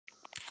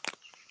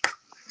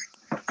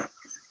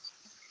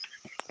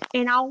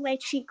And I'll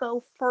let you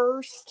go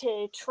first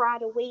to try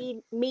to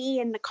lead me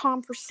in the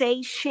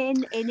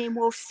conversation, and then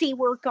we'll see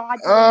where God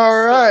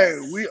All leads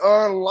right, we us.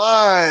 are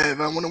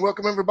live. I want to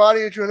welcome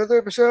everybody to another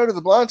episode of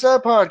the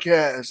Blindside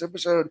Podcast,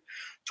 episode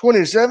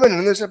 27.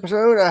 In this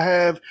episode, I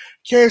have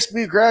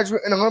KSB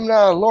graduate and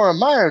alumni Laura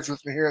Myers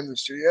with me here in the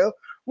studio. Hi,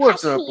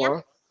 What's up, Tim.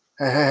 Laura?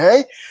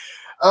 Hey.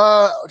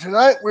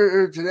 Today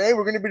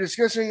we're going to be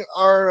discussing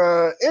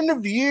our end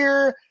of the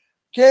year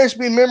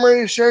KSB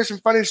memories, share some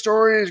funny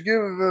stories,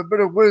 give a bit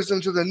of wisdom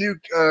to the new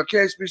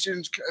KSB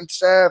students and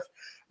staff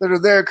that are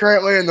there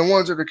currently and the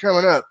ones that are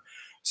coming up.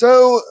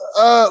 So,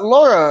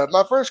 Laura,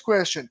 my first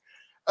question.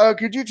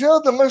 Could you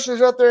tell the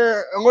listeners out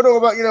there a little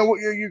about, what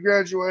year you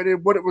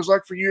graduated, what it was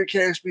like for you at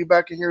KSB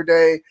back in your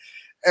day,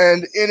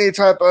 and any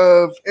type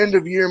of end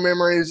of year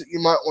memories that you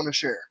might want to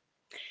share?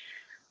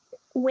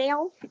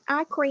 Well,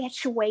 I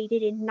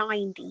graduated in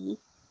 90,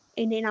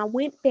 and then I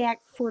went back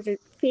for the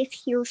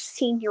fifth year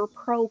senior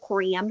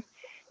program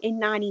in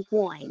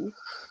 91.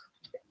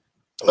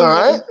 All And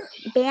right.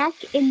 then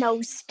back in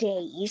those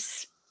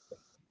days,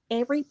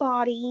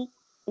 everybody,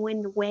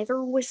 when the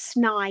weather was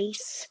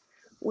nice,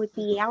 would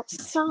be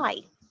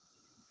outside.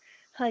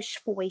 Hush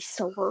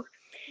voiceover.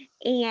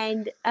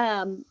 And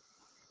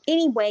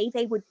anyway,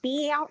 they would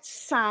be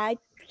outside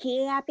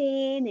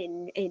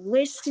gabbing and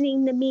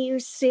listening to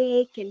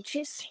music and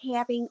just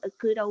having a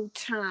good old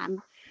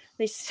time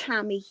this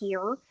time of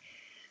year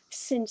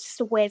since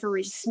the weather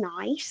is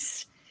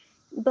nice.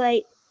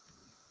 But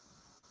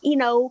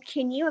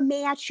can you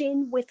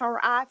imagine with our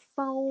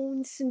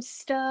iPhones and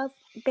stuff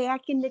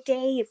back in the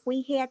day, if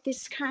we had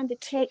this kind of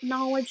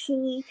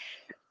technology,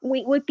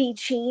 we would be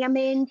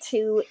jamming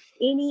to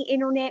any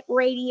internet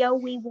radio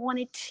we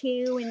wanted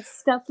to and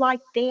stuff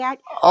like that.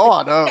 Oh,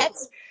 But I know.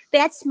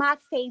 that's my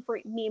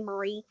favorite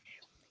memory,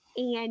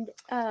 and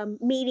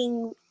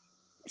meeting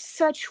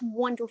such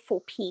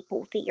wonderful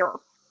people there.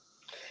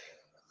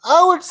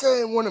 I would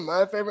say one of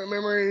my favorite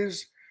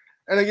memories,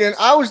 and again,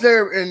 I was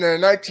there in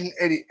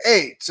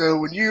 1988. So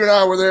when you and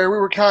I were there, we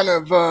were kind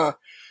of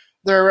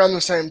there around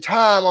the same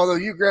time. Although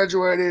you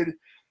graduated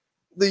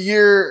the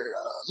year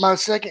my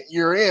second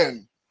year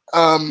in.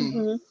 Um,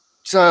 Hmm.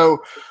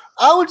 so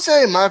I would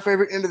say my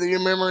favorite end of the year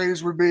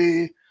memories would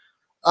be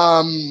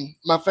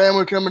my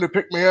family coming to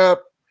pick me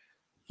up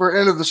for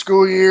end of the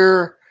school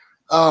year.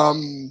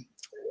 Um,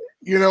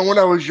 when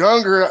I was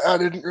younger, I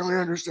didn't really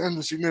understand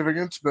the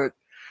significance, but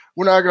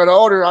when I got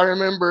older, I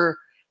remember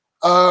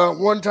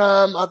one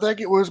time, I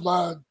think it was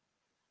my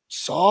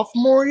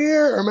sophomore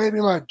year or maybe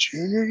my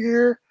junior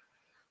year.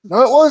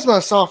 No, it was my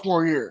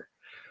sophomore year.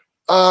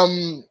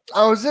 I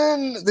was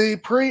in the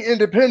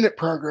pre-independent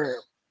program,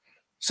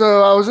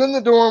 so I was in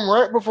the dorm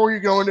right before you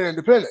go into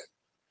independent.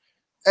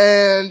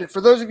 And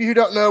for those of you who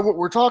don't know what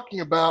we're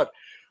talking about,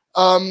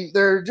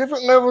 there are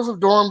different levels of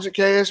dorms at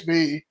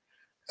KSB,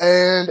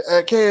 and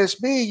at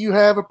KSB you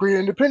have a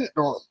pre-independent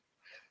dorm,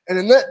 and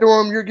in that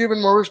dorm you're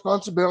given more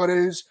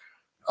responsibilities,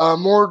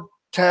 more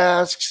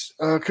tasks,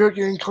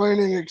 cooking,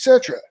 cleaning,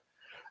 etc.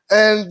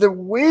 And the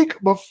week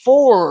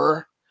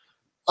before,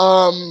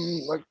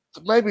 like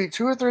maybe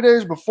 2 or 3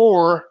 days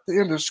before the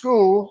end of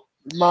school,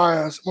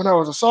 my when I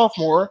was a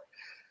sophomore,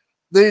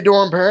 the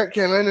dorm parent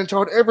came in and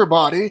told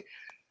everybody,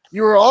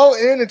 "You are all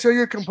in until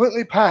you're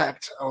completely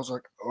packed." I was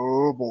like,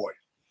 "Oh boy,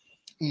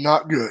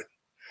 not good."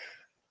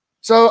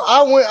 So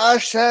I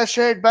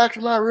sashayed back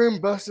to my room,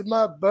 busted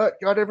my butt,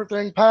 got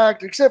everything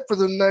packed except for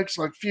the next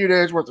like few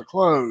days worth of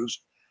clothes.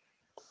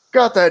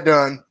 Got that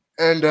done,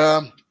 and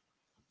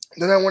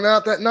then I went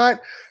out that night,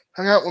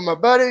 hung out with my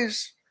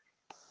buddies,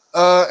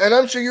 and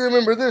I'm sure you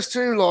remember this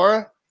too,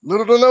 Laura.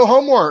 Little to no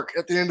homework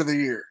at the end of the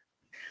year.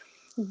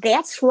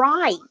 That's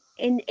right.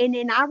 And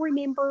then I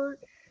remember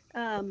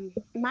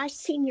my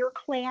senior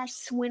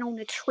class went on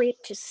a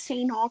trip to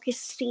St.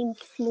 Augustine,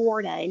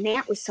 Florida, and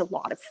that was a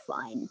lot of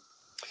fun.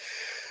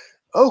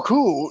 Oh,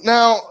 cool.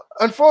 Now,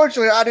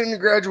 unfortunately, I didn't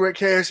graduate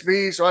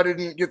KSB, so I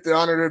didn't get the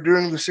honor of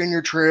doing the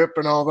senior trip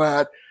and all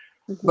that.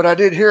 Mhm. But I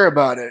did hear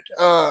about it.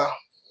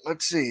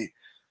 Let's see.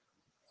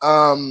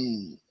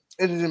 Um,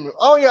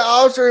 oh yeah,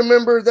 I also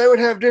remember they would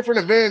have different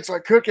events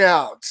like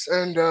cookouts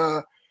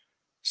and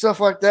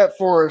stuff like that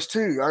for us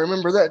too. I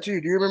remember that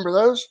too. Do you remember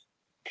those?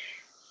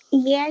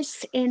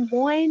 Yes, and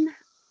one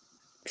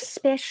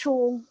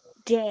special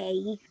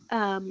day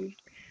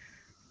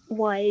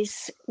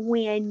was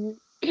when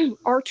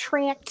our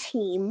track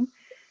team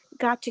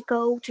got to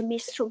go to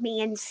Mr.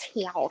 Mann's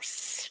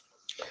house.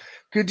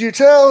 Could you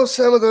tell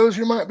some of those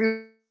who might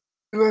be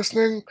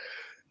listening,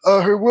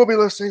 who will be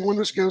listening when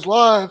this goes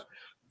live,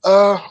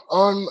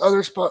 on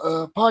other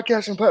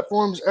podcasting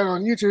platforms and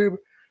on YouTube,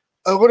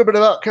 a little bit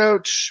about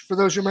Coach for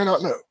those who may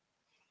not know?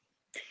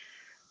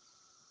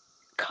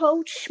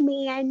 Coach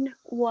Mann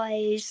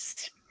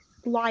was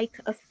like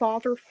a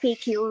father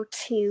figure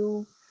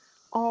to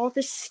all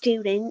the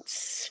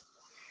students.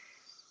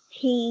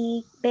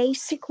 He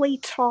basically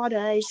taught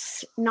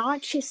us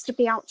not just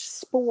about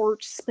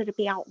sports, but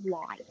about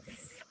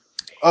life.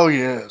 Oh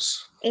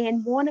yes.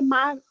 And one of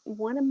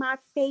my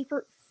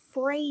favorite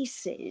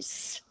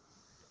phrases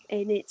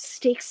and it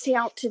sticks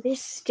out to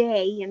this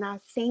day. And I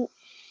thank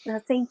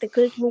the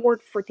good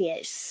Lord for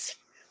this.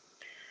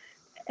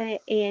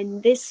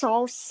 And this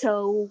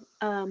also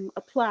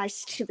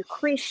applies to the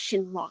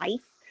Christian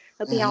life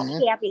about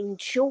Mm-hmm. having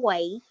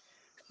joy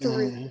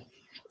through Mm-hmm.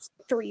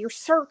 through your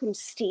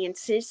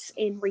circumstances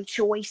and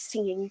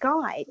rejoicing in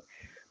God.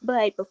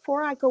 But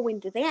before I go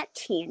into that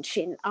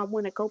tangent, I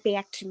want to go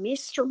back to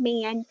Mr.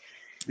 Man.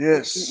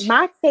 Yes.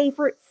 My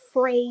favorite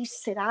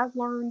phrase that I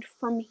learned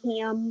from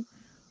him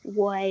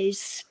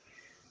was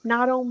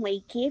not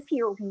only give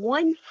your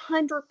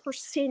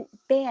 100%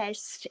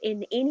 best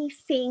in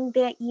anything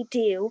that you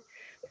do,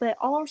 but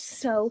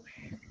also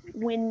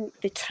when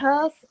the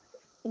tough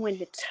when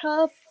the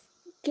tough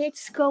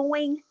gets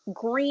going,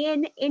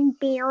 grin and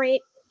bear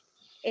it,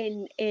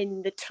 and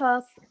the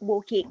tough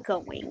will get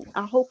going.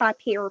 I hope I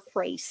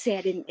paraphrase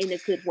that in a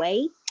good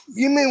way.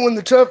 You mean when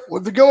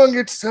the going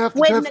gets tough,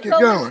 the When tough the get going,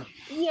 going?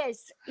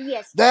 yes,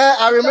 yes. That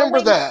When I the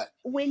remember going, that.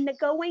 when the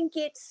going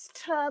gets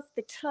tough,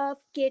 the tough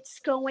gets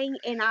going.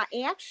 And I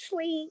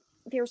actually,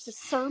 there's a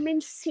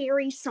sermon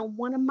series on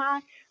one of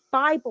my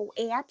Bible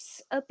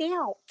apps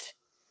about,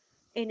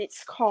 and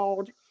it's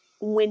called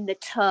 "When the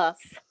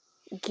Tough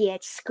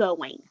Gets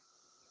Going,"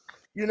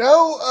 You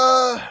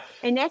know,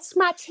 and that's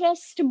my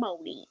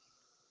testimony.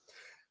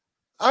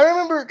 I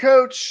remember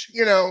Coach.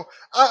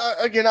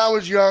 Again, I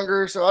was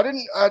younger, so I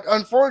didn't.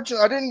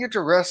 Unfortunately, I didn't get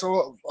to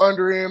wrestle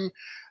under him.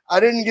 I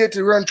didn't get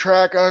to run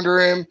track under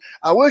him.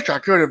 I wish I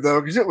could have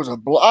though, because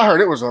I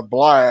heard it was a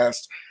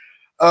blast.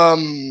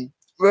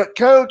 But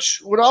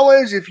Coach would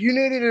always, if you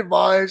needed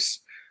advice,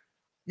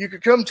 you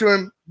could come to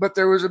him. But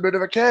there was a bit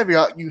of a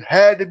caveat: you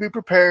had to be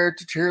prepared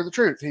to hear the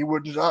truth. He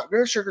was not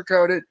going to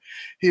sugarcoat it.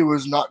 He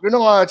was not going to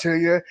lie to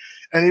you,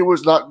 and he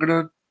was not going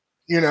to,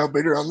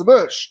 beat around the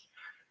bush.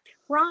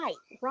 Right,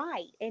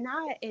 right. And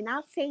I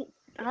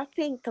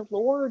think the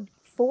Lord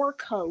for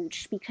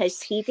Coach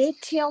because he did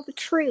tell the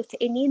truth.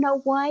 And you know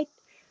what?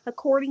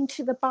 According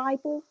to the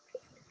Bible,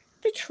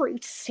 the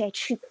truth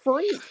sets you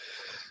free.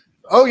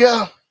 Oh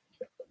yeah,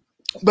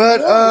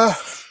 but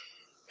Yes.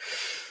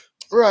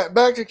 right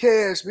back to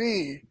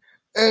KSB,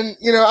 and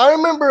I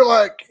remember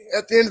like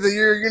at the end of the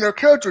year,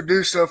 Coach would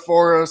do stuff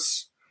for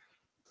us,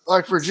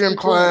 like for Yes, gym he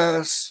would.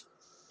 class.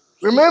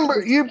 He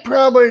Remember, would. you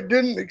probably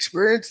didn't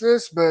experience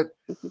this, but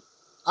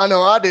I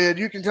know I did.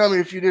 You can tell me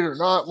if you did or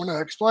not when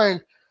I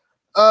explain.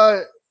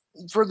 Uh,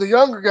 for the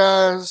younger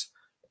guys,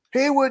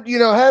 he would,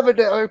 have a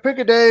day, pick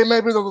a day,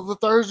 maybe the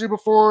Thursday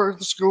before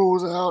the school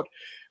was out,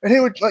 and he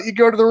would let you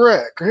go to the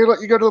rec, or he'd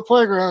let you go to the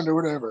playground or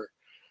whatever.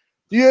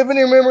 Do you have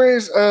any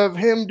memories of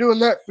him doing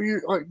that for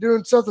you, like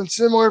doing something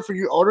similar for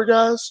you older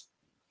guys?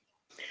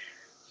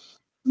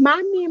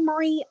 My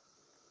memory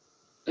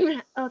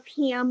of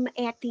him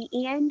at the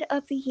end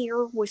of the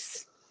year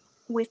was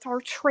with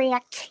our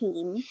track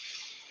team,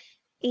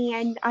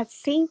 and I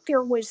think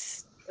there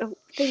was. I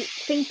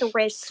think the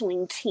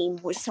wrestling team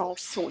was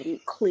also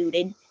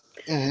included.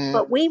 Mm-hmm.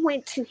 But we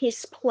went to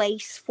his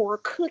place for a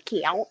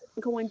cookout,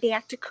 going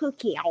back to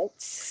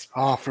cookouts,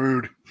 Ah,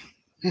 food.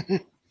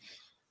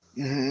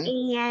 Mm-hmm.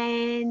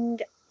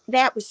 and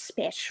that was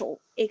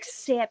special.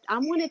 Except I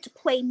wanted to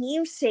play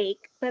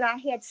music, but I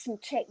had some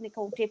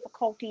technical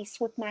difficulties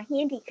with my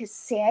handy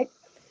cassette,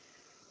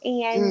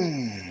 and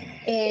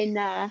Mm. and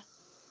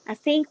I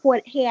think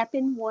what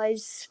happened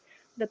was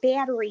the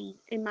battery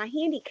in my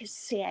handy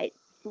cassette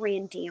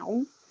ran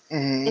down,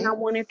 and Mm-hmm. I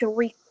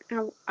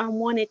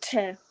wanted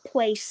to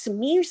play some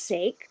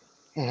music.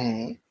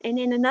 Mm-hmm. And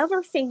then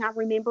another thing I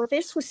remember,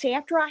 this was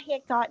after I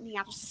had gotten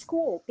out of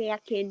school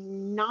back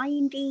in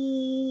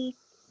 90,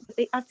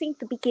 I think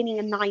the beginning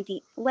of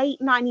 90,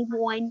 late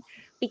 91,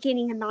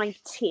 beginning of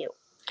 92.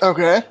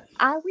 Okay.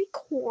 I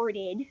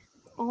recorded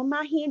on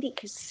my handy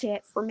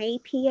cassette from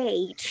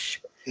APH,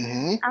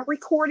 Mm-hmm. I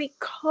recorded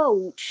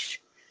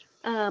Coach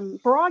Mm-hmm.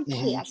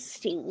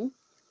 broadcasting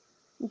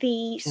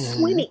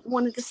Mm-hmm.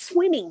 one of the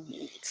swimming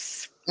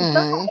meets.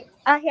 But Mm-hmm.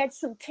 I had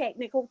some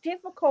technical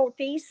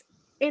difficulties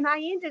and I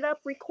ended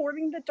up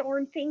recording the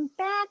darn thing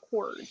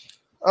backward.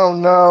 Oh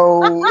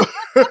no.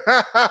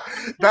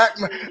 back,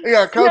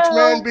 yeah, Coach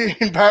Man So, being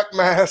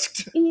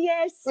backmasked.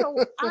 yes,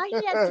 so I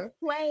had to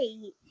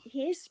play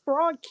his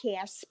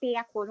broadcast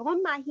backward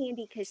on my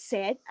handy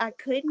cassette. I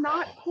could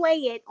not play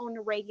it on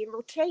a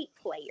regular tape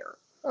player.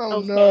 Oh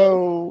Okay.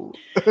 no.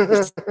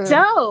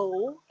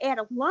 So, at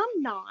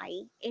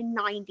Alumni in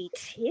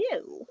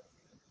 92,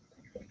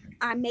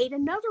 I made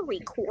another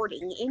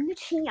recording in the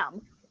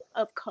gym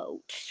of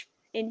Coach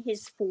in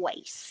his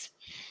voice.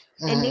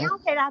 And Mm-hmm. now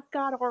that I've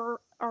got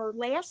our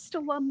last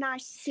alumni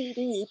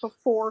CD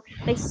before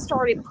they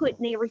started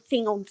putting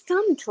everything on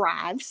thumb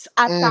drives,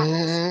 I've got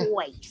his Mm-hmm.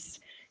 voice.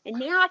 And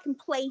now I can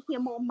play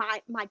him on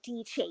my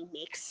DJ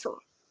mixer.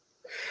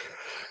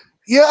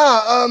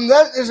 Yeah,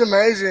 that is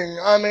amazing.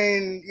 I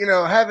mean,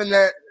 having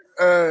that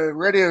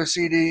radio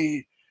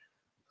CD,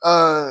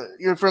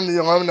 from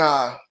the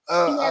alumni,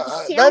 Yeah,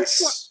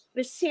 that's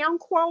the sound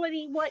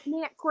quality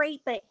wasn't that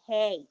great, but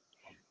hey,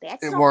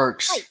 that's it all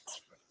works.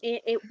 right.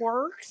 It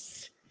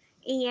works,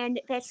 and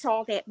that's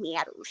all that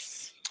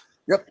matters.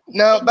 Yep.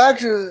 Now back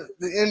to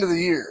the end of the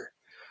year.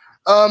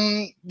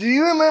 Do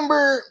you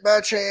remember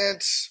by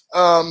chance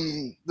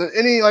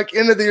any like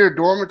end of the year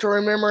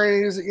dormitory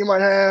memories that you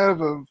might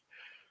have of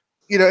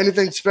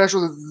anything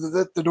special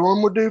that the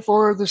dorm would do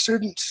for the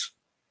students?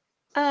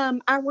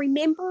 I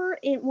remember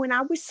when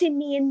I was in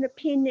the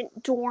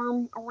independent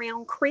dorm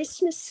around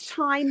Christmas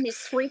time,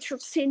 Miss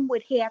Richardson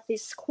would have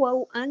this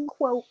quote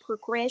unquote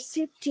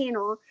progressive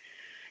dinner,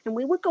 and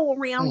we would go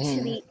around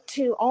Mm-hmm.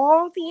 to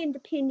all the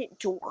independent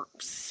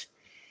dorms,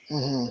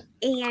 Mm-hmm.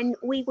 and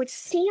we would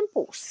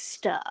sample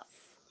stuff,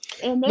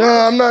 and No, that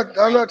was I'm fun.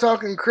 not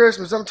talking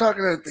Christmas. I'm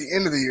talking at the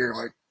end of the year,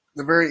 like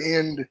the very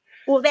end.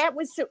 Well, that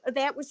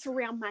was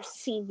around my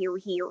senior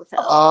year, though.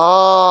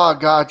 Ah,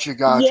 gotcha,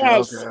 gotcha. Okay,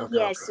 Yes, okay,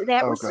 yes, okay,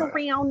 that was okay.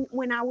 around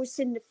when I was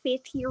in the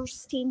fifth year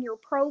senior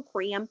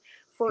program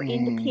for Mm-hmm.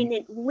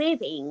 independent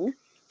living,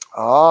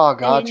 Ah,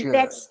 and gotcha.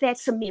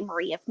 that's a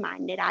memory of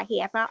mine that I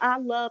have. I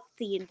love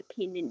the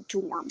independent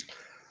dorm.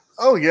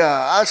 Oh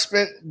yeah, I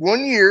spent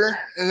 1 year,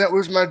 and that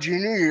was my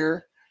junior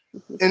year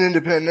in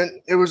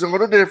independent. It was a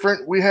little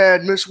different. We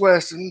had Miss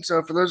Weston.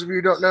 So for those of you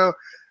who don't know,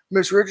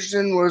 Miss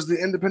Richardson was the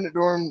independent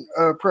dorm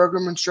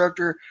program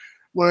instructor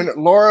when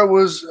Laura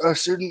was a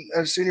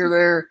senior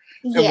there,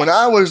 and when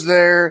I Yes, was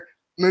there,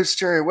 Miss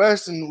Terry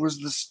Weston was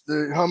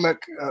the home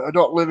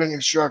adult living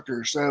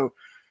instructor. So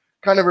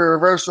kind of a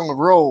reversal of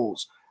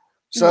roles.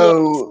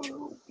 yes, So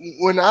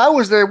when I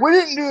was there, we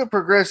didn't do a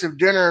progressive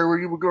dinner where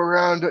you would go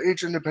around to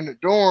each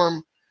independent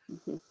dorm.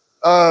 mhm,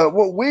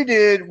 What we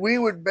did,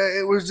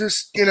 it was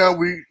just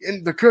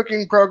the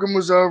cooking program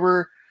was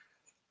over.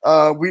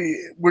 We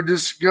would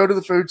just go to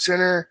the food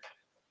center,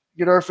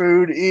 get our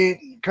food, eat,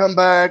 come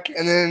back,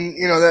 and then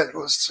that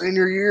was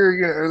senior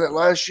year, or that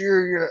last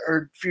year, or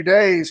a few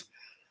days,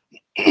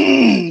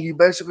 you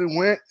basically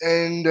went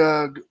and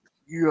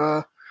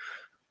you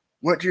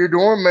went to your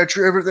dorm, made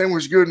sure everything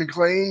was good and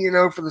clean,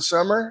 for the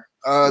summer.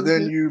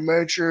 Then mhm, you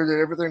made sure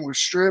that everything was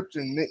stripped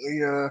and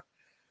neatly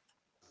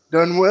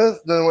done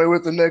away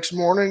with the next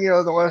morning,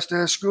 the last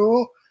day of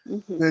school.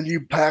 mhm. Then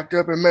you packed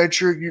up and made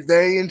sure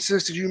they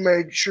insisted you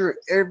made sure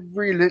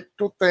every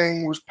little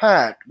thing was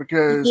packed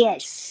because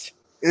Yes,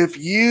 if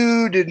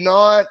you did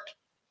not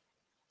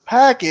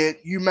pack it,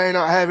 you may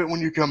not have it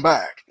when you come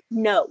back.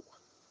 no,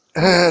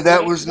 no,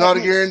 That was not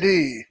a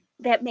guarantee.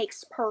 that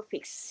makes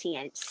perfect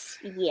sense.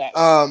 Yes.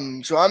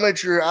 So I made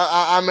sure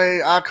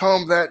I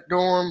combed that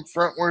dorm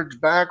frontwards,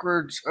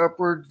 backwards,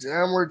 upwards,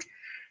 downwards,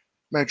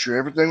 made sure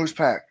everything was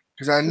packed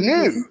because I Mhm,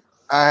 knew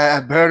I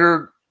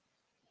better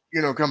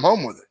come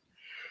home with it.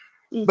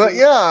 But mhm.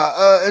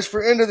 yeah, as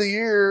for end of the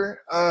year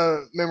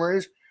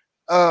memories,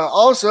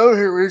 also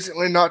here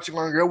recently, not too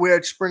long ago, we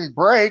had spring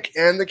break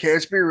and the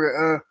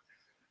KSB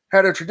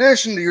had a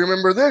tradition. Do you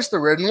remember this? The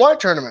red and white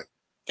tournament.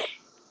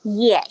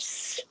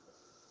 Yes.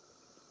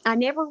 I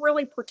never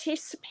really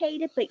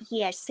participated, but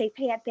yes, they've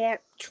had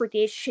that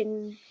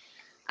tradition,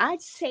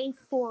 I'd say,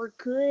 for a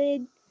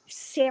good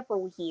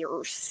several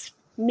years.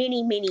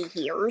 Many, many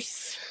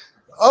years.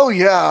 Oh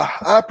yeah,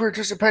 I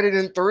participated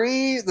in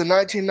three: the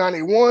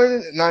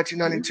 1991,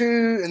 Mhm.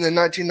 1992, and then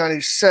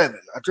 1997.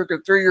 I took a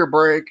 3 year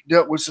break,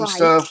 dealt with some Right.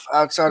 stuff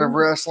outside of Mhm,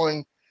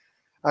 wrestling,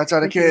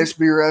 outside of mhm.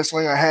 KSB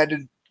wrestling. I had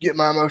to get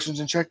my emotions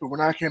in check, but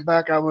when I came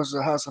back, I was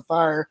a house of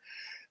fire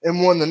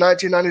and won the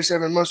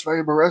 1997 Most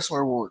Valuable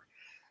Wrestler Award.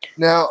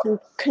 Now,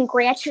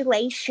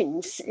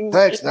 Congratulations.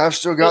 thanks. Now I've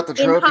still got the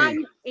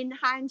trophy. In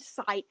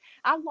hindsight,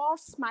 I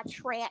lost my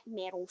track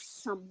medals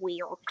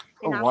somewhere,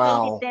 Oh and I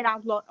hated wow. that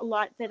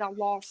that I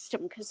lost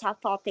them because I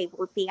thought they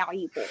were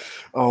valuable.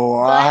 Oh,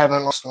 I But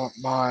haven't lost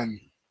mine.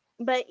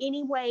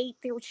 anyway,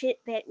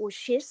 that was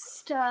just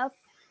stuff,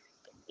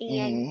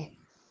 and Mm.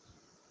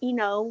 you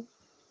know,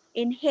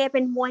 in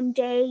heaven one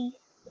day,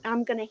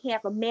 I'm gonna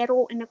have a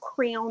medal and a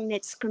crown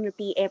that's gonna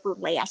be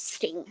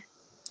everlasting.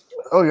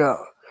 Oh yeah.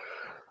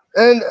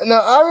 And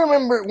now I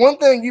remember one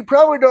thing. You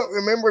probably don't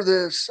remember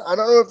this. I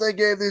don't know if they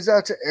gave these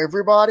out to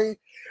everybody,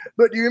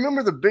 but do you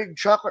remember the big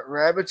chocolate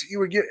rabbits that you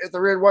would get at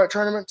the red white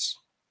tournaments?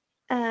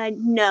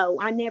 No,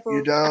 I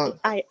You never. don't.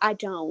 I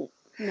don't.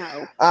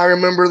 No, I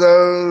remember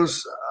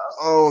those.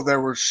 Oh, they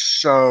were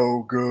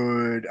so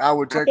good. I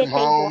would I take them bet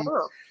they home,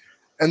 were.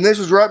 and this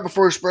was right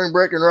before spring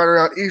break and right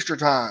around Easter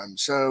time.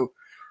 So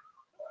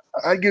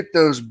I'd get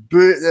those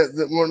big,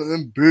 one of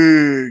them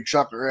big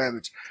chocolate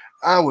rabbits.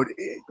 I would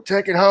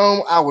take it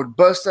home. I would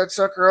bust that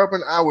sucker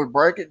open. I would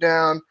break it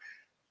down,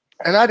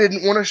 and I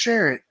didn't want to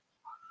share it.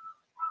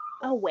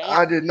 Oh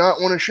I well, did not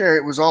want to share it.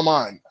 It was all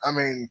mine. I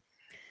mean,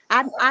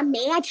 I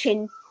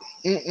imagine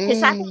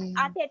because I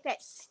mm-mm. bet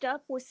that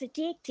stuff was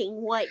addicting,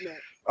 wasn't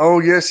it? Oh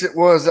yes, it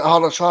was the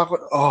hollow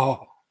chocolate.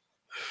 Oh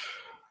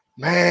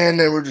man,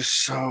 they were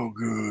just so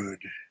good.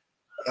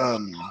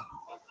 Um,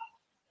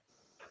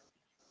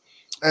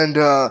 and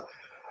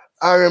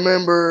I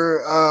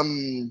remember.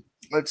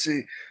 Let's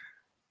see.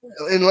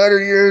 In later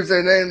years,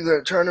 they named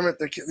the tournament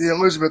the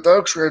Elizabeth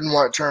Oaks Red and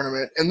White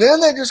Tournament, and then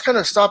they just kind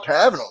of stopped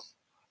having them.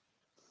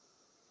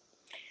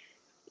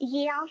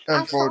 Yeah,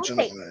 I thought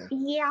they. Unfortunately,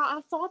 Yeah,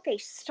 I thought they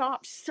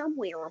stopped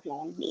somewhere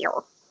along there.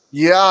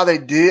 Yeah, they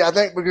did. I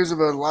think because of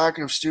a lack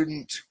of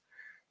student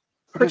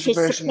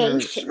participation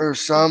Participation. or Hmm.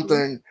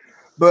 something.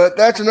 But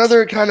that's Right.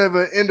 another kind of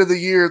an end of the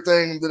year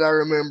thing that I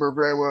remember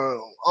very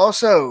well.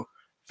 Also,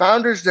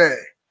 Founders Day.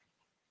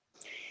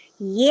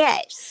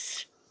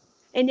 Yes.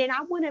 And then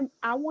I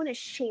want to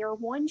share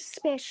one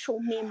special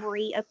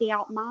memory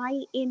about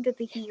my end of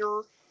the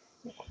year,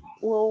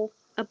 well,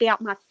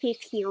 about my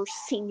 5th year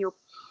senior All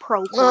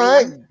program.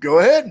 right, go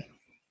ahead.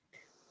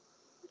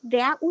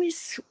 That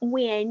was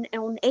when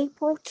on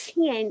April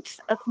 10th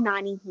of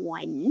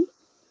 91,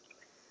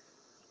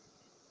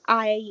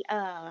 I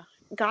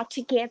got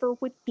together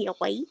with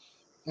Billy,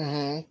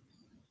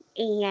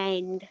 Mm-hmm.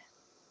 and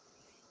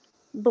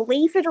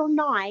believe it or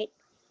not,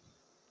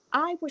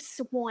 I was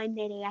the one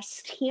that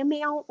asked him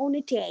out on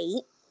a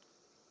date.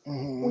 We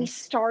Mm-hmm.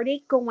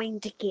 started going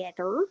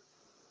together,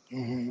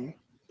 Mm-hmm.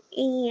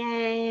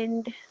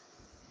 and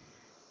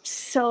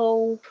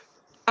so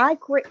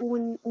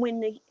when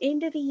the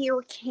end of the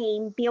year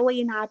came,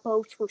 Billy and I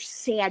both were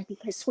sad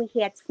because we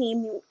had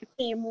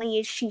family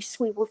issues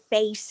we were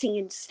facing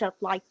and stuff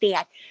like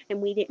that,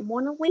 and we didn't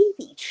want to leave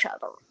each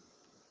other.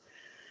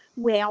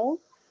 Well,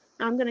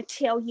 I'm going to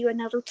tell you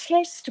another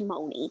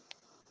testimony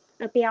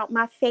about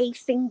my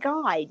faith in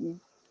God.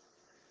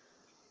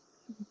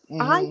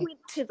 I Mm-hmm.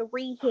 went to the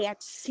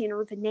rehab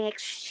center the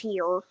next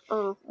year,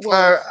 or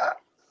well, I,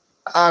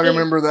 I and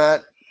remember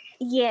that.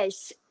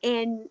 yes,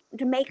 and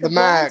to make a The long,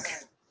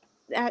 Mac.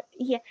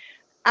 yeah,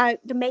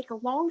 to make a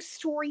long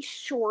story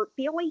short,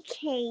 Billy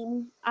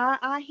came.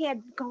 I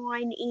had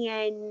gone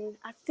in,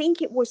 I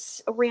think it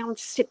was around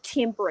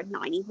September of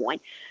 91.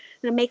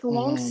 And to make a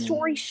long Mm-hmm.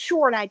 story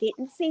short, I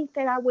didn't think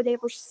that I would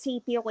ever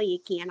see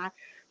Billy again.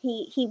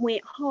 He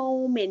went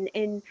home,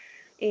 and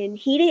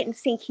he didn't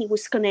think he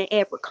was going to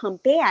ever come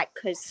back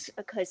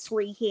because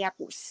rehab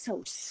was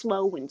so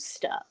slow and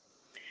stuff.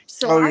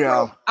 So Oh I yeah.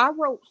 wrote I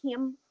wrote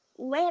him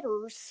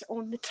letters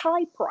on the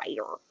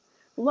typewriter,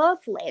 love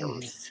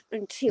letters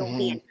until Mm-hmm.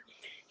 then.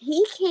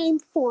 He came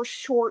for a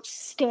short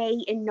stay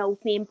in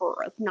November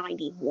of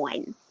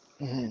 91.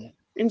 Mm-hmm.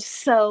 And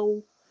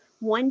so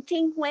one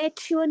thing led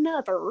to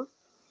another.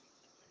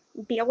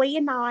 Billy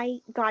and I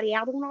got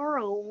out on our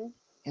own.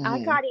 I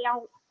Mm-hmm. got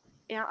out,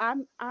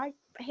 I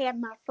had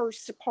my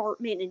first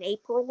apartment in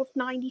April of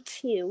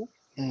 92.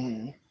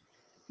 Mm-hmm.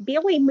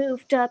 Billy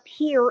moved up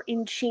here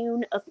in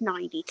June of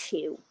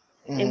 92.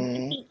 And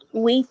Mm-hmm.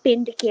 we've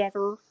been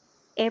together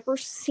ever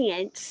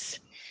since.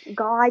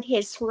 God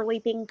has really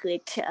been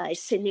good to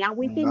us. And now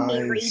we've been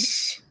married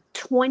Nice.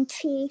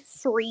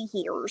 23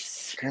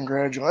 years.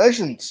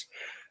 Congratulations.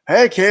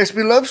 Hey,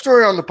 KSB Love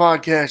Story on the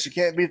podcast. You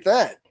can't beat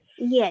that.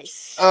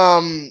 Yes.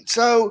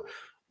 So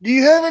do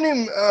you have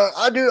any?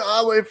 I do.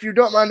 If you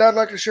don't mind, I'd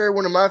like to share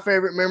one of my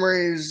favorite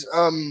memories.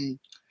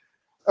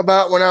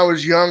 About when I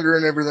was younger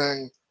and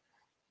everything,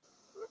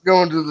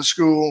 going to the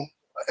school,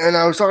 and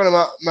I was talking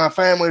about my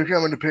family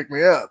coming to pick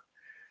me up.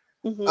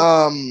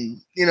 Hmm.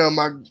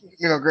 My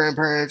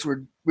grandparents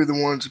would be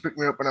the ones to pick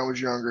me up when I was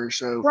younger.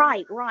 So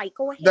Right, right.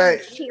 Go ahead they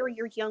and share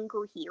your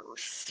younger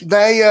years.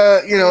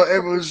 I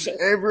it was appreciate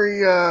it.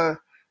 every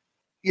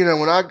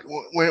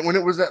when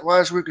it was that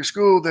last week of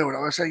school, they would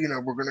always say,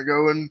 we're gonna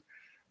go and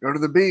go to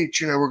the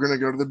beach. We're gonna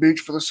go to the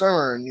beach for the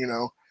summer, and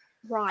I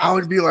Right.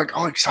 would be like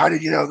all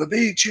excited. The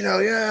beach.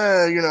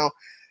 Yeah.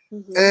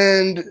 Hmm.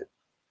 And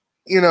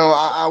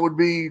I would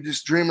be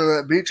just dreaming of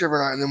that beach every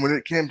night. And then when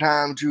it came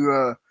time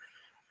to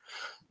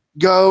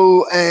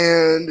go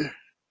and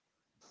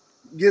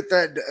get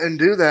that and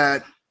do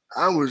that,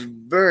 I was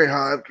very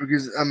hyped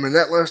because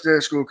that last day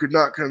of school could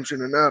not come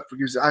soon enough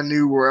because I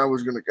knew where I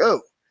was going to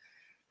go.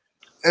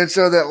 And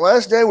so that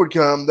last day would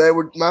come.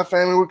 My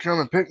family would come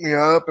and pick me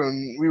up,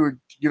 and we would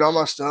get all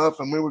my stuff,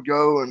 and we would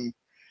go and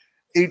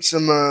eat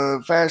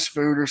some fast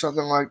food or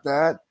something like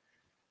that.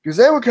 Because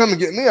they would come and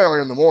get me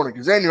early in the morning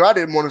because they knew I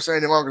didn't want to stay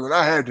any longer than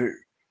I had to.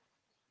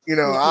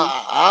 Hmm.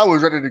 I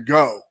was ready to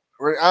go.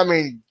 I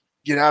mean,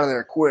 get out of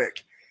there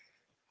quick.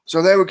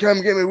 So they would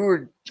come get me. We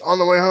would on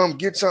the way home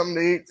get something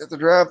to eat at the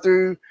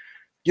drive-through,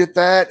 get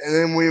that, and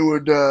then we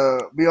would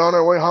be on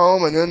our way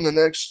home. And then the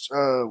next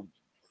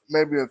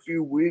maybe a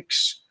few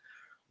weeks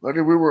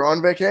later, we were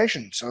on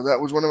vacation. So that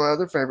was one of my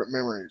other favorite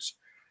memories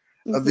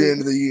of the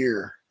end Hmm. of the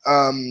year.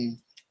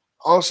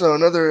 Also,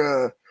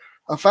 another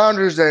a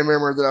Founders Day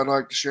memory that I'd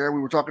like to share.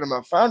 We were talking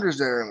about Founders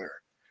Day earlier.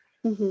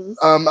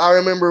 Hmm. I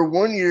remember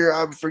one year,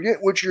 I forget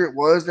which year it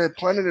was, they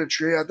planted a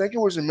tree. I think it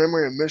was in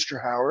memory of Mr.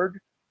 Howard.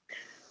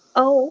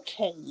 Oh,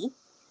 okay.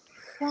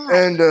 Right.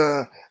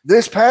 And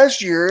this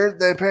past year,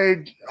 they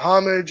paid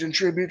homage and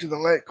tribute to the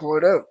late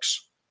Cloyd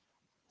Oaks.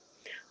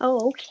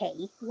 Oh,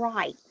 okay.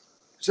 Right.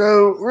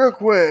 So, real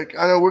quick,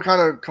 I know we're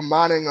kind of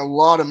combining a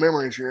lot of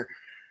memories here.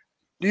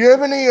 Do you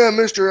have any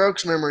Mr.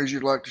 Oaks memories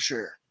you'd like to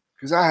share?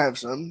 Because I have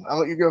some. I'll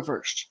let you go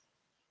first.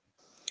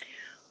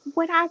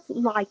 What I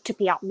liked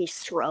about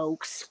Mr.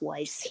 Oaks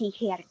was he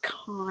had a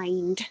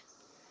kind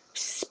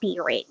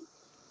spirit.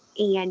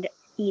 And,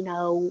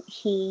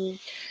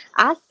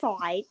 I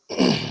thought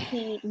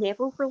he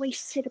never really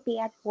said a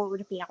bad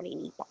word about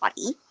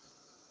anybody.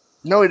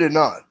 No, he did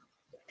not.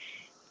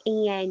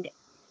 and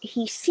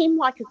he seemed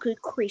like a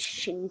good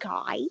Christian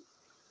guy.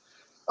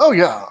 Oh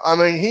yeah, I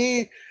mean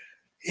he.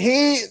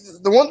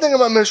 The one thing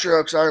about Mr.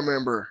 Oaks I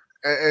remember,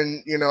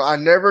 and you know I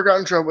never got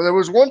in trouble. There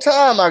was one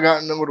time I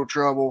got in a little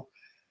trouble.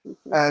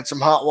 Mm-hmm. I had some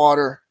hot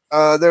water.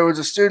 There was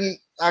a student.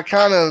 I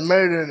kind of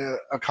made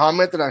a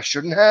comment that I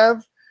shouldn't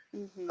have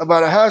Mm-hmm.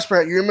 about a house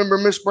parent. You remember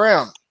Miss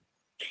Brown,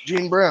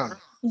 Jean Brown?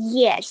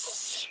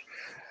 Yes.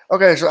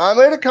 Okay, so I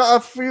made a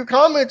few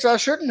comments I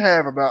shouldn't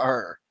have about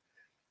her,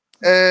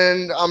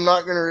 and I'm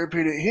not going to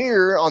repeat it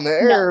here on the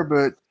air, No.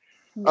 but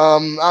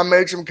No. I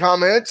made some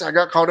comments. I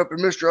got caught up in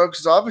Mr.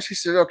 Oaks' office. He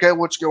said, "Okay,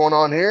 what's going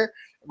on here?"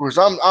 Because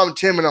I'm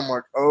Tim, and I'm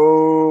like,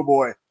 "Oh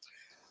boy,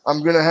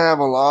 I'm gonna have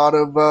a lot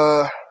of."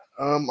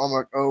 I'm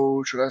like,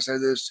 "Oh, should I say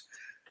this?"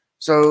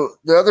 So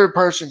the other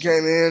person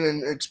came in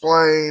and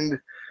explained,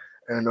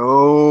 and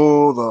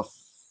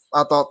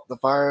I thought the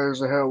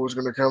fires of hell was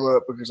gonna come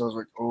up because I was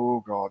like,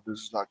 "Oh God, this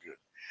is not good."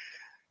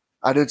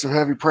 I did some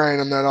heavy praying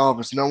in that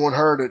office. No one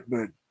heard it,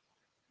 but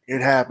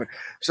it happened.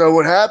 So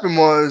what happened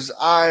was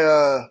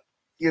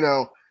you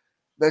know,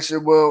 they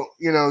said, well,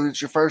 you know,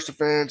 it's your first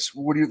offense.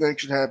 What do you think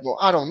should happen? Well,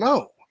 I don't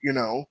know, you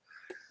know.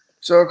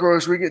 So of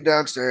course we get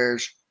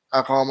downstairs.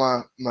 I call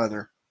my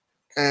mother,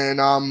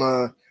 and I'm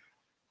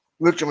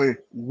literally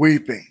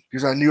weeping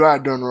because I knew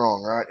I'd done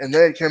wrong, right? And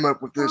they came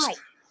up with this Right.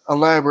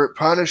 elaborate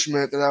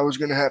punishment that I was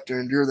going to have to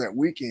endure that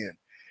weekend.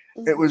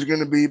 It Mm-hmm. was going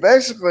to be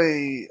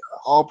basically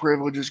all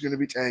privileges going to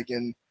be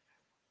taken,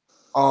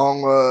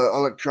 all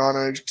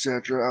electronics,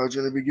 etc. I was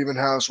going to be given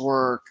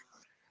housework.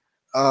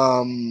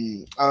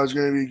 I was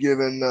going to be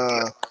given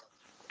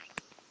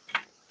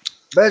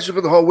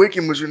basically the whole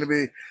weekend was going to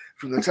be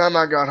from the time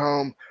I got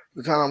home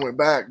to the time I went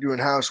back doing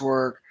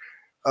housework,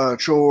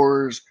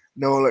 chores,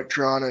 no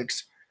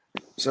electronics.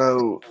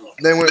 So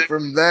they went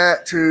from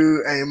that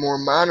to a more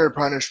minor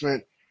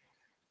punishment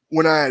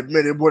when I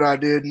admitted what I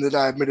did and that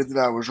I admitted that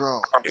I was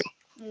wrong.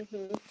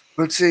 Mm-hmm.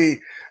 But see,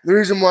 the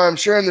reason why I'm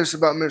sharing this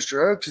about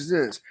Mr. Oaks is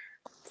this: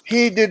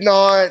 he did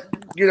not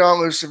get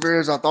on as severe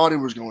as I thought he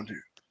was going to.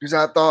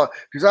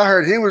 Because I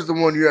heard he was the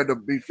one you had to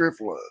be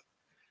fearful of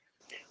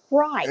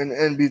Right.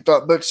 and be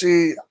thought. But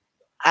see,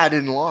 I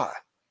didn't lie.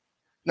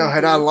 Now,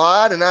 had I Mm-hmm.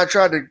 lied and I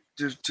tried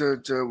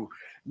to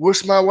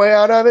wish my way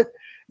out of it,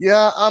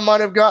 yeah, I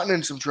might have gotten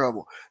in some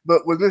trouble.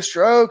 But with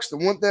Mr. Oaks, the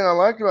one thing I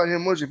liked about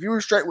him was if you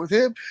were straight with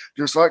him,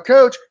 just like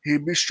Coach,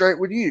 he'd be straight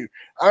with you.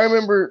 I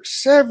remember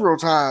several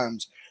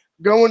times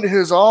going to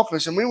his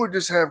office and we would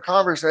just have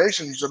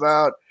conversations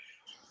about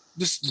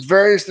just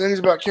various things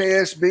about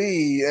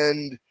KSB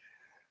and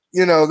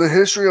the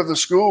history of the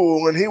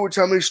school, and he would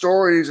tell me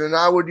stories, and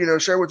I would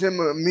share with him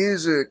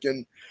music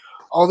and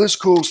all this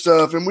cool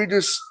stuff, and we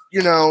just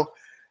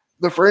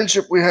the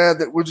friendship we had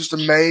that was just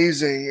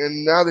amazing.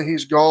 And now that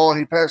he's gone,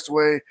 he passed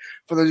away.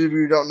 For those of you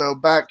who don't know,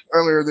 back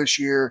earlier this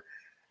year.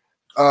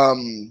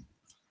 Um,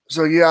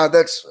 so yeah,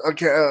 that's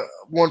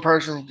one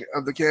person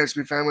of the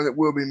KSB family that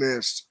will be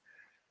missed.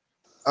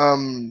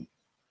 Um,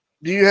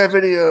 do you have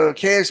any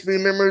KSB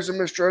memories of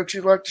Mr. Oaks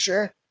you'd like to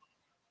share?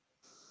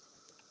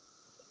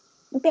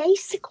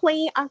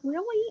 Basically, I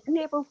really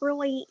never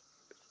really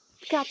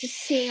got to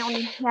sit down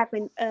and have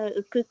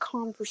a good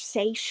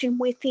conversation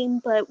with him,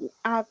 but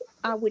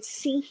I would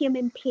see him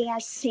in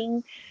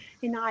passing,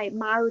 and I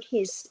admired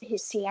his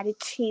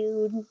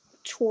attitude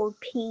toward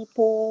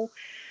people.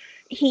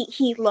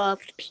 He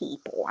loved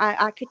people.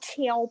 I could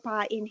tell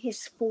by in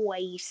his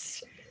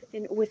voice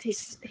and with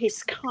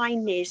his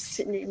kindness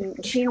and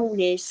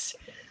gentleness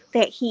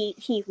that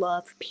he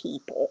loved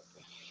people.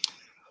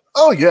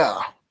 Oh yeah,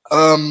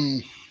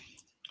 um,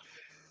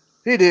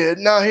 he did.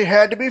 Now he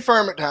had to be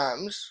firm at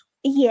times.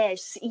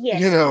 Yes, You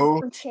yes,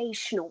 know.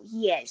 confrontational.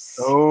 Yes.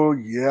 Oh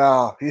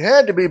yeah, he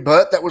had to be,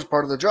 but that was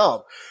part of the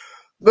job.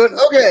 But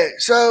Mm-hmm. okay,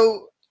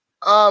 so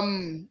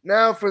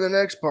now for the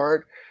next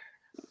part.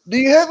 Do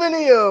you have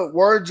any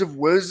words of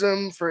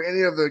wisdom for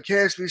any of the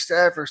KSB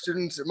staff or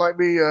students that might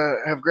be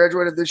have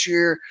graduated this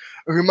year,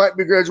 or who might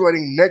be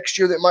graduating next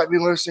year that might be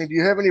listening? Do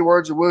you have any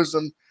words of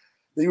wisdom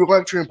that you would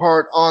like to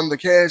impart on the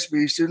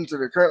KSB students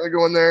that are currently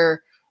going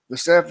there, the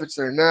staff that's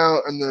there now,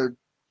 and the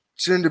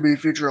soon-to-be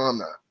future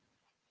alumni?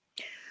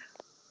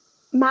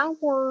 My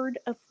word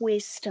of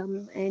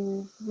wisdom,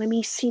 and let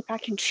me see if I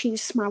can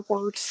choose my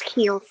words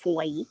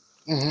carefully.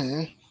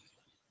 Mm-hmm.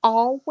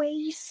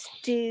 Always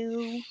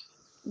do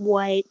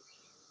what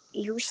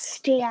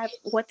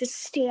what the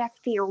staff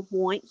there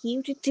want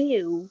you to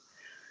do,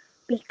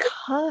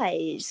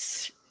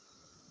 because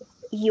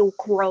you'll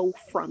grow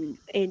from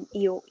and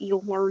you'll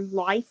learn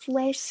life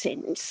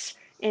lessons.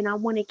 And I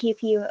want to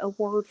give you a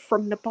word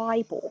from the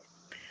Bible.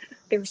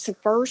 There's a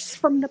verse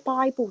from the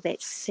Bible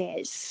that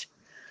says,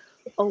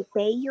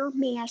 obey your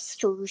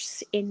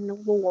masters in the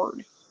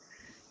Lord,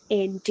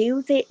 and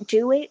do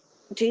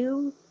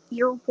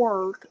your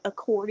work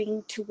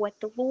according to what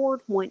the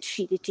Lord wants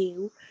you to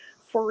do,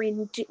 for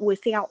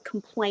without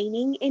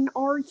complaining and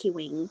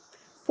arguing,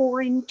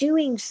 for in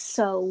doing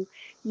so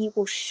you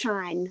will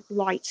shine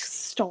like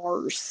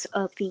stars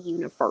of the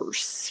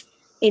universe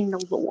in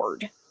the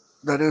Lord.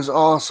 That is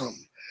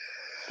awesome.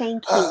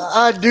 Thank you.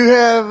 I do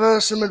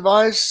have some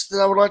advice that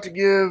I would like to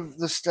give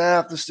the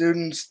staff, the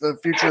students, the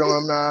future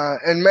alumni,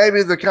 and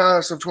maybe the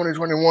class of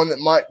 2021 that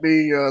might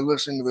be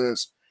listening to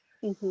this.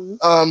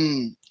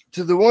 Mm-hmm.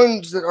 To the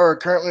ones that are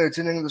currently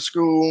attending the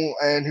school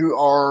and who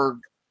are,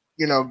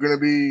 going to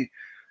be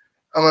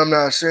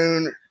alumni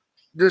soon,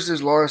 just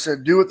as Laura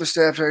said, do what the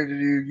staff say to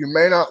do. You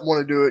may not want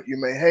to do it. You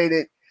may hate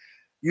it.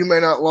 You may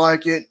not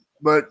like it.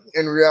 But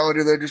in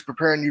reality, they're just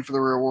preparing you for the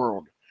real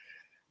world.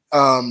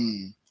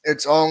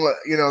 It's all,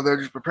 they're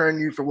just preparing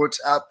you for what's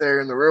out there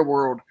in the real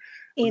world.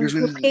 And Because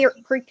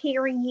when,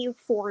 preparing you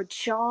for a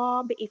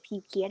job. If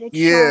you get a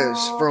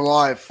yes, job, for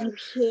life,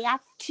 you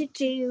have to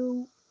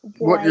do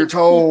what what you're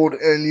told,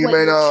 and you what may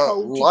you're not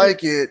told to do.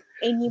 like it,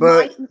 And you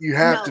but might you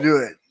have to no, do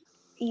it.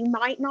 you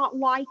might not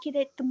like it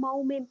at the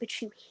moment,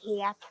 but you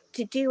have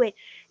to do it.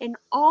 And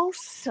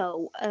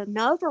also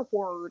another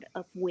word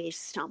of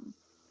wisdom: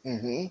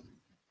 Mm-hmm.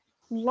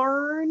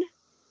 learn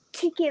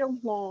to get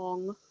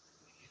along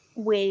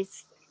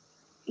with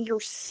your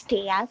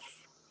staff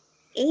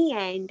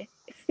and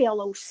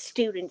fellow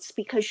students,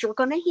 because you're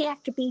going to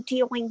have to be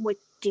dealing with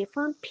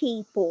different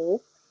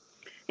people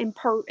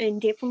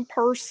and different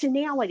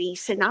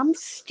personalities. And I'm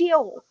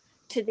still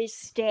to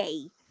this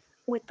day,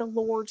 with the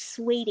Lord's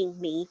leading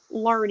me,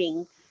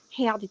 learning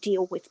how to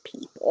deal with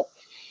people.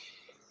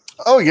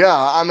 Oh yeah,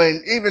 I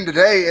mean, even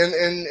today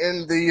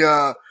in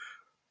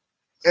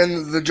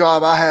the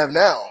job I have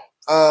now,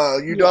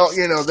 you don't,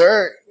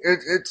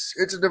 Yes.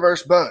 it's a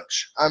diverse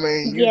bunch. I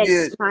mean, you Yes,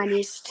 get mine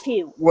is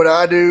too. what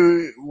I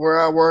do where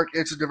I work.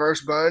 It's a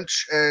diverse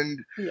bunch, and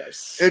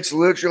Yes. it's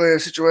literally a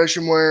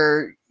situation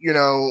where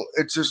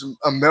it's just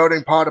a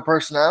melting pot of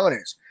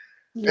personalities.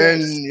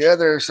 Yes. And yeah,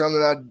 there are some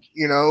that I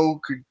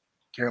could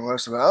care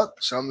less about.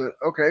 Some that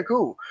okay,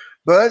 cool,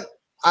 but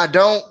I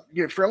don't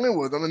get friendly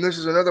with them. And this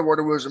is another word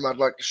of wisdom I'd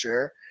like to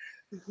share.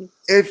 Mhm.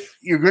 If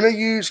you're going to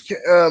use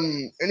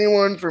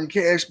anyone from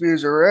KSB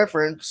as a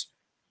reference,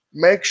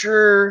 make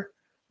sure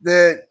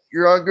that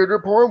you're on good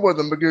rapport with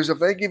them, because if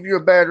they give you a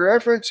bad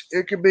reference,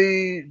 it could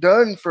be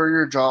done for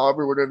your job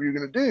or whatever you're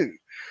going to do.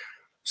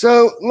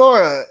 So,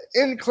 Laura,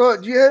 do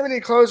you have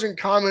any closing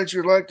comments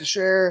you'd like to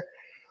share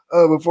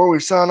before we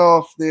sign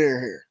off the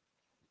air here?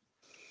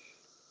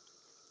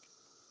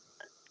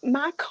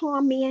 My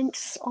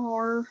comments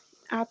are: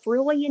 I've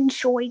really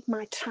enjoyed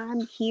my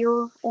time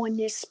here on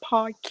this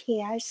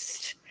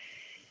podcast,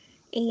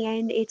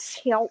 and it's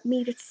helped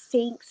me to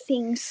think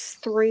things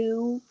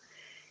through.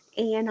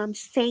 And I'm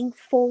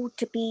thankful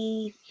to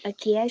be a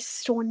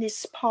guest on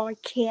this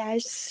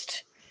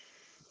podcast.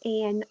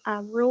 And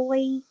I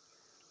really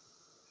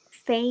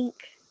thank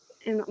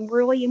and I'm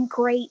really am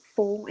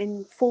grateful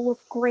and full of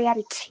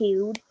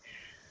gratitude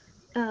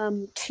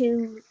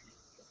to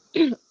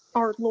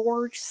our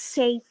Lord,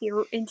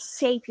 Savior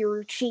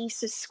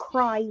Jesus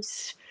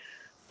Christ,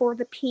 for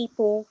the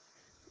people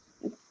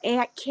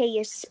at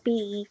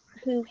KSB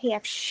who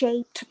have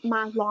shaped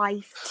my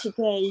life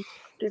today.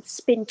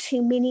 It's been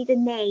too many to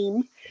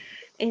name,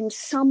 and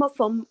some of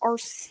them are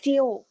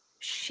still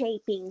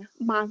shaping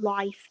my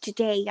life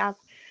today.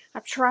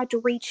 I've tried to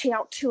reach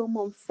out to them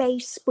on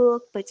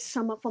Facebook, but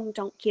some of them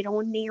don't get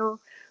on there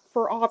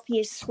for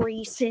obvious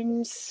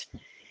reasons.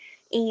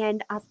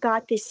 And I've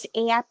got this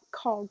app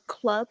called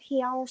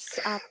Clubhouse.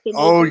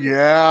 Oh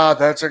yeah,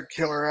 that's a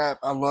killer app.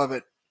 I love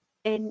it.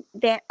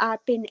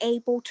 I've been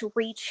able to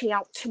reach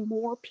out to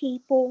more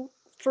people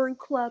through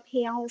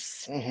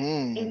Clubhouse,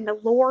 Mm-hmm. and the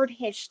Lord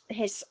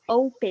has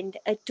opened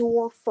a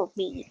door for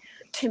me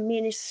to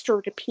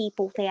minister to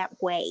people that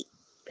way.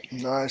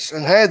 Nice.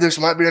 And hey, this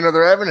might be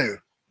another avenue.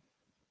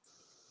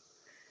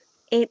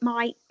 It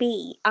might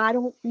be. I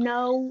don't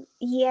know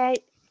yet.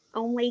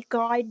 Only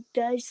God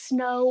does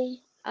know.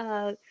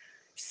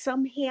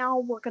 Somehow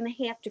we're going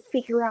to have to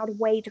figure out a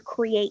way to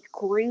create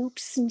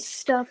groups and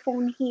stuff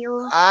on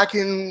here. I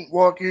can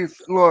walk you,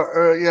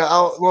 Laura.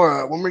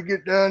 Laura. When we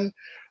get done,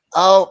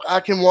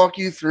 I can walk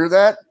you through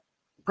that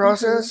Mm-hmm.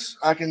 process.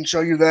 I can show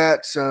you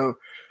that. So,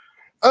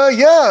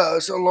 yeah.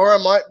 So Laura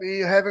might be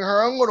having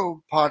her own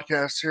little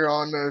podcast here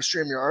on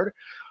Streamyard.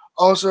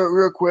 Also,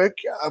 real quick,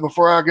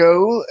 before I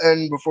go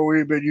and before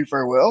we bid you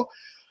farewell,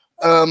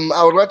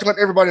 I would like to let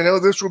everybody know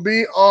this will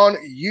be on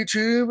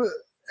YouTube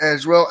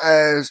as well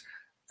as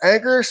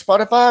Anchor,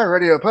 Spotify,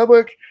 Radio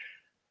Public,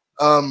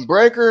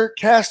 Breaker,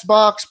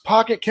 Castbox,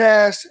 Pocket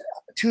Cast,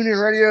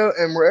 TuneIn Radio,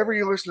 and wherever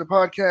you listen to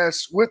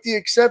podcasts, with the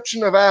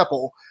exception of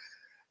Apple.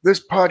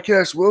 This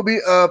podcast will be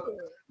up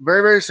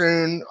very, very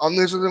soon on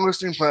these other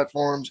listening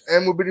platforms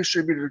and will be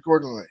distributed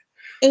accordingly.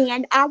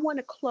 And I want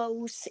to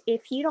close,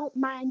 if you don't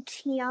mind,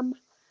 Tim.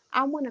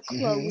 I want to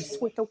close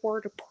Mm-hmm. with a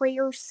word of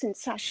prayer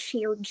since I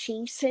shared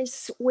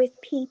Jesus with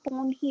people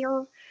on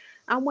here.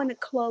 I want to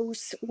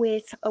close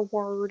with a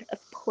word of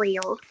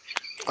prayer All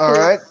for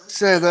right,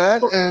 say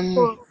that, and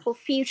for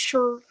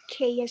future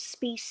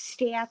KSB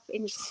staff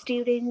and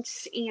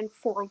students and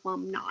for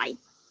alumni.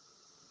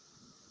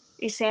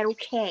 Is that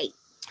okay?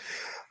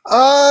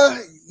 uh,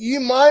 you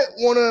might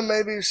want to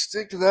maybe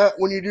stick to that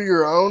when you do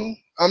your own.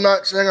 I'm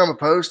not saying I'm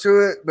opposed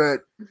to it,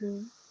 but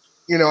Mm-hmm.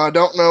 I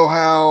don't know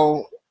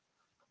how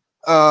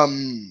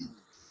Um,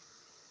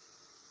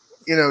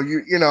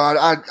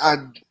 I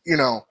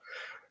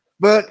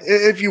but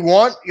if you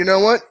want, you know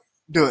what,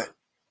 do it.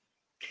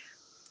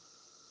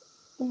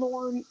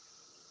 Lord,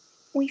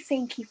 we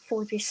thank you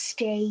for this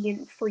day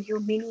and for your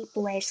many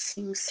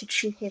blessings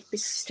that you have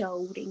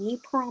bestowed. And you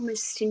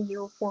promised in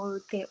your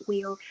word that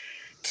where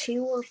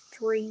two or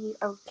three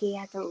are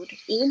gathered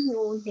in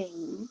your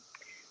name,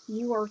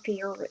 you are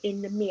there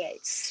in the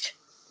midst.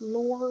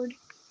 Lord,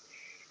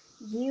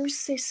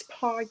 use this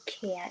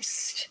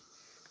podcast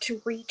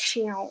to reach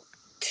out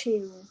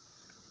to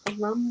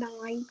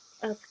alumni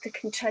of the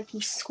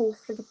Kentucky School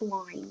for the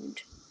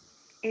Blind.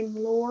 And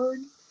Lord,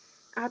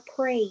 I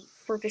pray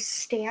for the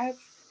staff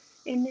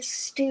and the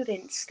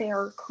students that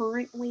are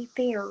currently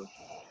there.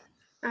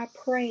 I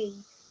pray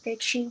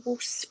that you will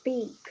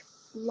speak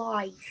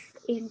life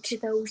into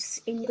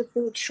those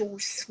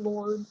individuals,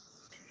 Lord.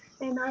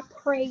 And I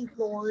pray,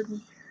 Lord,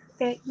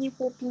 that you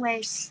will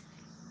bless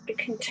the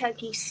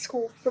Kentucky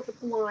School for the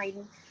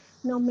Blind,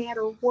 no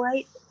matter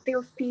what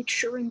their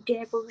future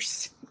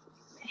endeavors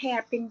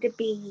happen to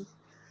be.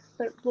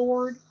 But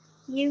Lord,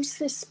 use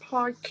this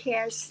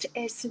podcast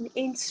as an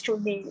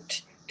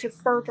instrument to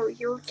further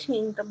your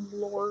kingdom,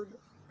 Lord.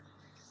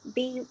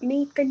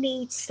 Meet the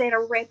needs that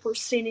are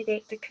represented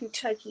at the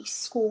Kentucky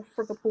School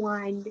for the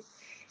Blind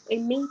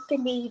and meet the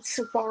needs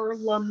of our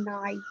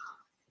alumni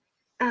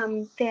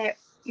that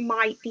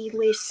might be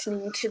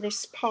listening to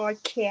this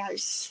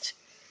podcast.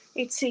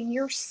 It's in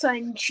your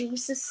Son,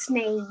 Jesus'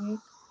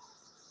 name.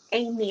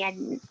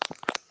 Amen.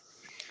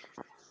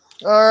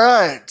 All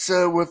right.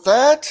 So with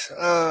that,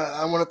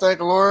 I want to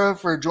thank Laura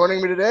for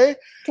joining me today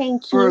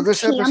Thank for you,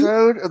 this Tim.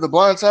 episode of the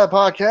Blindside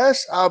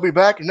Podcast. I'll be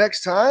back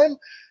next time.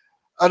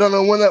 I don't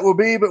know when that will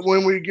be, but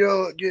when we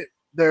go get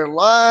there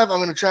live, I'm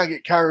going to try and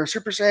get Kyra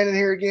Super Saiyan in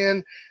here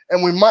again,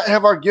 and we might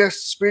have our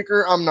guest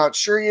speaker. I'm not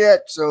sure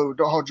yet, so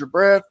don't hold your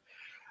breath.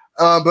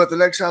 But the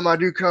next time I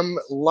do come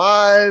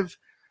live,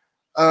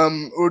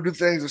 we'll do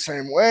things the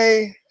same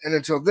way. And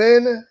until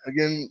then,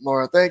 again,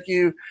 Laura, thank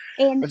you.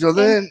 And Until and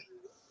then,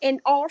 and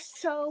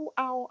also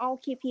I'll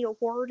give you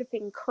a word of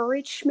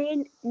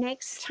encouragement.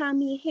 Next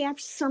time you have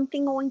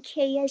something on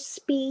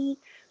KSB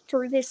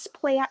through this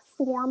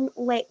platform,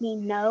 let me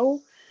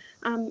know.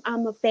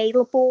 I'm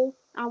available.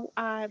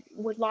 I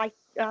would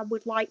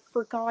like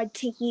for God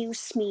to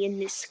use me in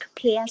this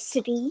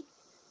capacity,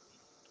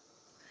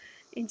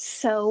 and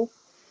so,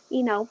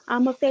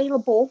 I'm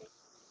available.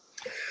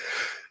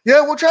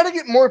 yeah, we'll try to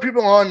get more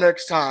people on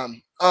next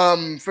time.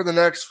 For the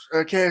next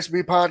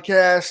KSB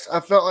podcast, I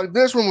felt like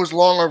this one was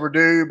long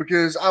overdue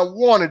because I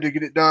wanted to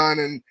get it done,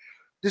 and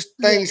just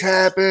things Yes,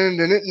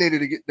 happened, and it needed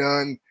to get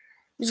done.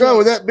 So,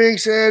 with yes, that being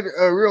said,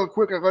 real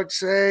quick, I'd like to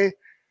say,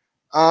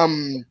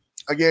 um,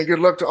 again, good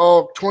luck to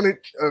all 20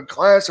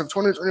 class of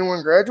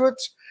 2021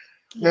 graduates.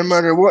 No yes.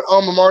 matter what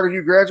alma mater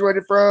you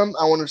graduated from,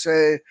 I want to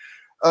say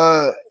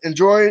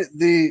enjoy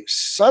the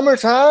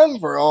summertime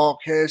for all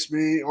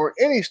KSB or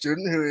any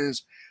student who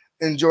is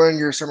enjoying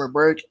your summer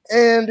break.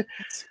 And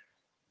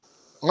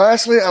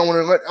lastly, I want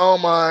to let all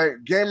my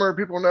gamer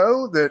people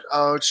know that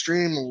I'll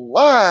stream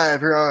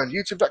live here on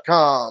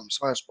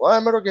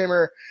youtube.com/Blind Metal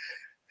Gamer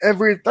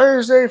every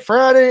Thursday,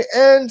 Friday,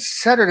 and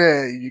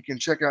Saturday. You can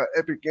check out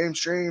Epic Game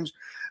Streams,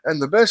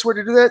 and the best way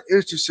to do that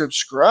is to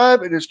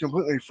subscribe. It is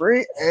completely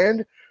free,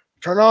 and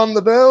turn on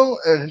the bell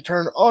and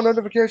turn all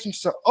notifications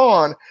to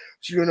on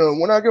so you know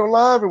when I go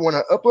live or when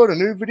I upload a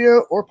new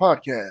video or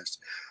podcast.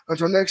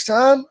 Until next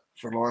time,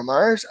 for Laura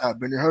Myers, I've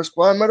been your host,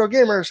 Blind Metal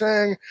Gamer,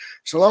 saying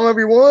so long,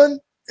 everyone,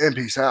 and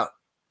peace out.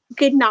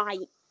 Good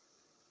night.